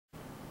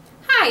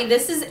Hi,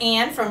 this is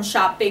Ann from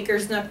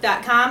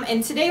shopbakersnook.com,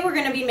 and today we're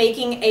going to be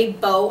making a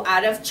bow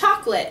out of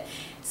chocolate.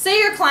 Say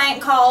your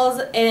client calls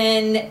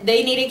and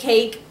they need a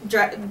cake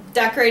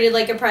decorated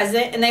like a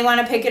present and they want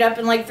to pick it up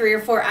in like 3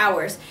 or 4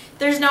 hours.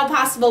 There's no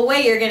possible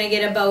way you're going to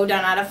get a bow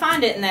done out of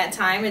fondant in that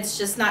time. It's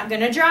just not going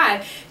to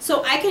dry.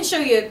 So I can show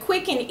you a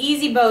quick and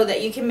easy bow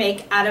that you can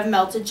make out of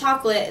melted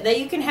chocolate that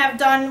you can have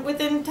done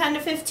within 10 to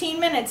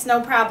 15 minutes,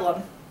 no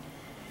problem.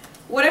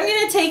 What I'm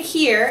going to take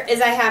here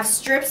is I have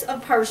strips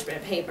of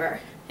parchment paper,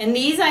 and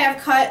these I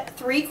have cut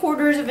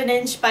 3/4 of an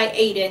inch by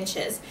 8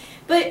 inches.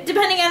 But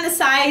depending on the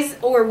size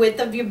or width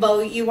of your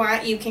bow you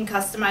want, you can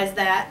customize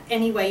that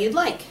any way you'd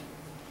like.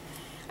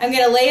 I'm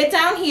going to lay it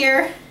down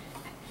here.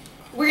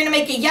 We're going to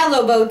make a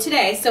yellow bow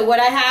today. So what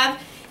I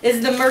have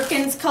is the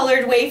Merckens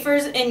colored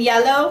wafers in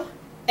yellow,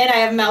 and I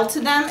have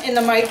melted them in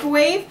the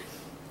microwave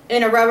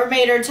in a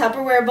Rubbermaid or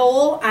Tupperware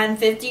bowl on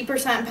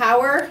 50%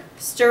 power.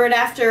 Stir it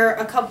after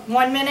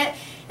 1 minute,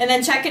 and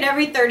then check it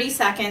every 30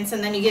 seconds,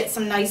 and then you get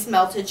some nice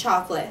melted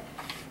chocolate.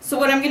 So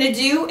what I'm going to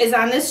do is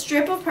on this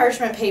strip of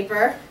parchment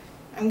paper,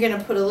 I'm going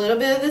to put a little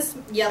bit of this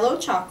yellow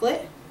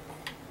chocolate,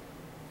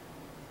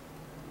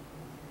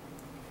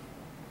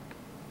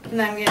 and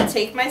then I'm going to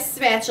take my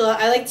spatula.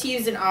 I like to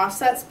use an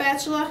offset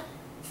spatula,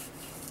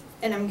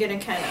 and I'm going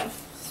to kind of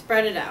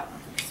spread it out.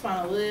 Just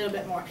want a little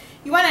bit more.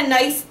 You want a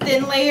nice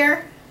thin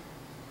layer.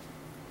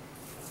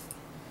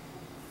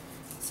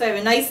 So I have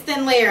a nice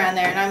thin layer on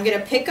there, and I'm going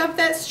to pick up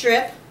that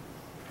strip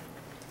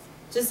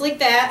just like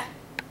that.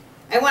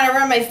 I want to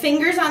run my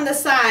fingers on the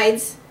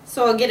sides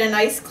so I'll get a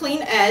nice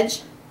clean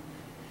edge.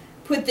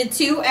 Put the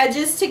two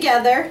edges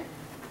together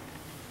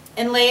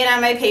and lay it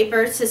on my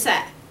paper to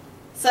set.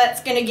 So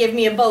that's going to give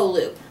me a bow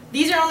loop.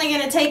 These are only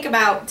going to take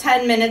about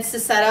 10 minutes to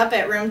set up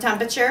at room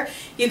temperature.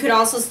 You could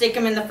also stick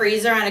them in the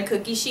freezer on a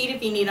cookie sheet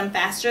if you need them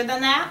faster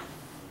than that.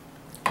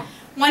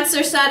 Once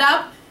they're set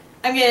up,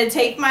 I'm going to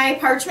take my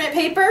parchment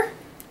paper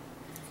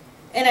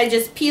and I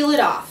just peel it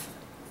off.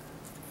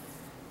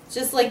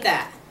 Just like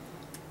that.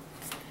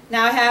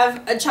 Now I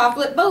have a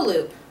chocolate bow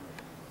loop.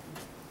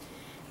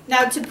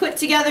 Now to put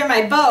together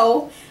my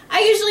bow, I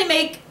usually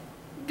make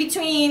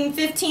between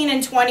 15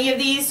 and 20 of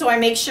these, so I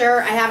make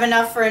sure I have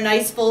enough for a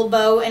nice full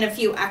bow and a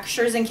few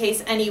extras in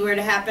case any were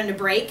to happen to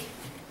break.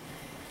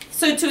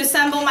 So to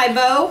assemble my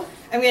bow,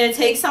 I'm going to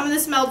take some of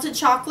this melted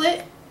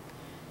chocolate,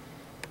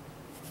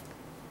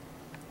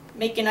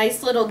 make a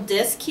nice little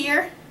disc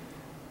here,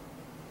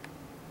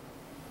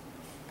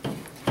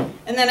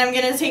 and then I'm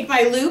going to take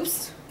my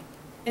loops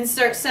and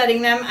start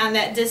setting them on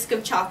that disc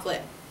of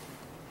chocolate.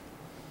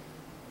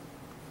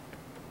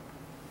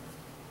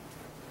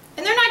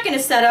 And they're not going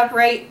to set up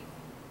right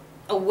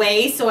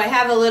away, so I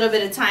have a little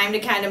bit of time to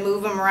kind of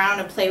move them around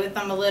and play with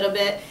them a little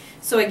bit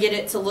so I get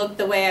it to look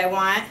the way I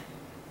want.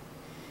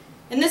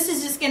 And this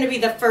is just going to be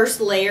the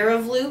first layer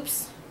of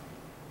loops.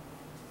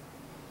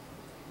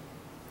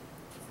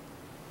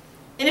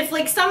 And if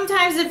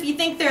sometimes if you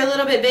think they're a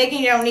little bit big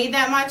and you don't need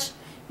that much,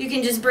 you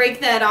can just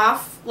break that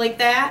off like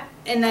that,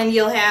 and then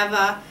you'll have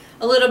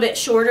a little bit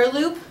shorter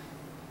loop.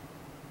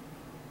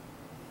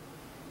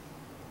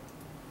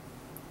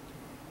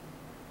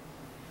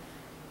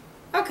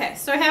 Okay,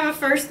 so I have a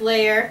first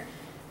layer.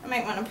 I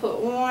might want to put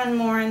one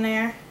more in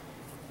there.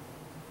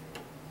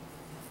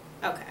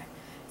 Okay,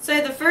 so I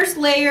have the first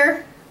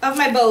layer of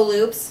my bow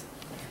loops.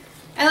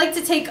 I like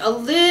to take a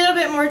little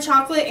bit more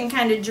chocolate and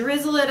kind of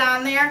drizzle it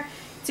on there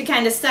to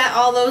kind of set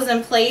all those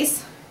in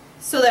place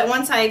so that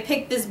once I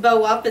pick this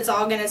bow up, it's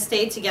all going to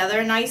stay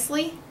together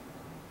nicely.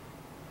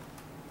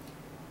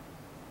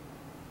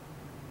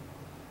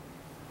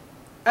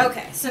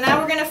 Okay, so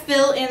now we're going to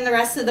fill in the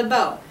rest of the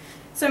bow.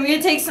 So I'm going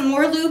to take some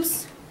more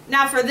loops.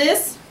 Now for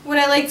this, what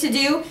I like to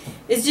do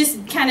is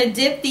just kind of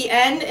dip the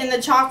end in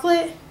the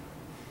chocolate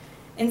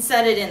and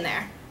set it in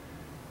there.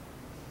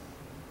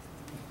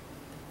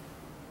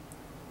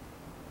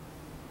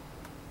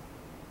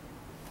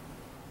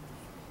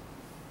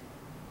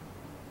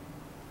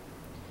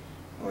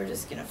 We're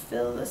just going to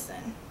fill this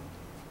in.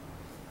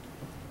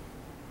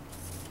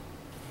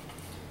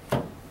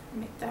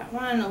 Make that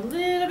one a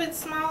little bit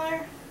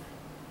smaller.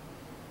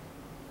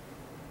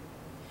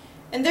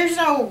 And there's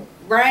no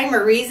rhyme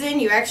or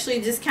reason. You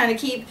actually just kind of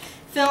keep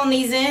filling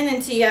these in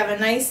until you have a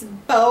nice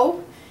bow.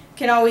 You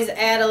can always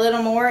add a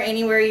little more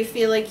anywhere you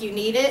feel like you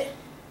need it.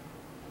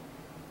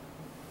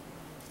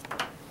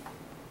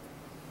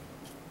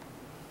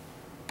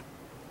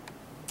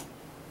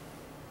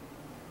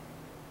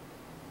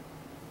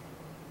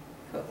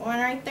 Put one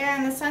right there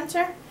in the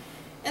center.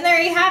 And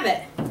there you have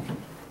it.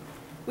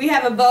 We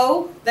have a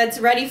bow that's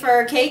ready for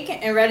our cake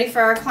and ready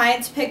for our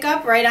client to pick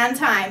up right on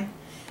time.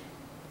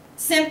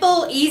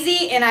 Simple,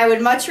 easy, and I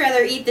would much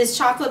rather eat this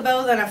chocolate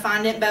bow than a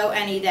fondant bow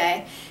any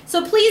day.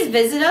 So please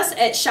visit us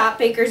at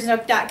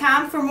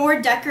shopbakersnook.com for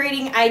more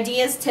decorating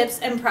ideas, tips,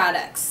 and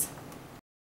products.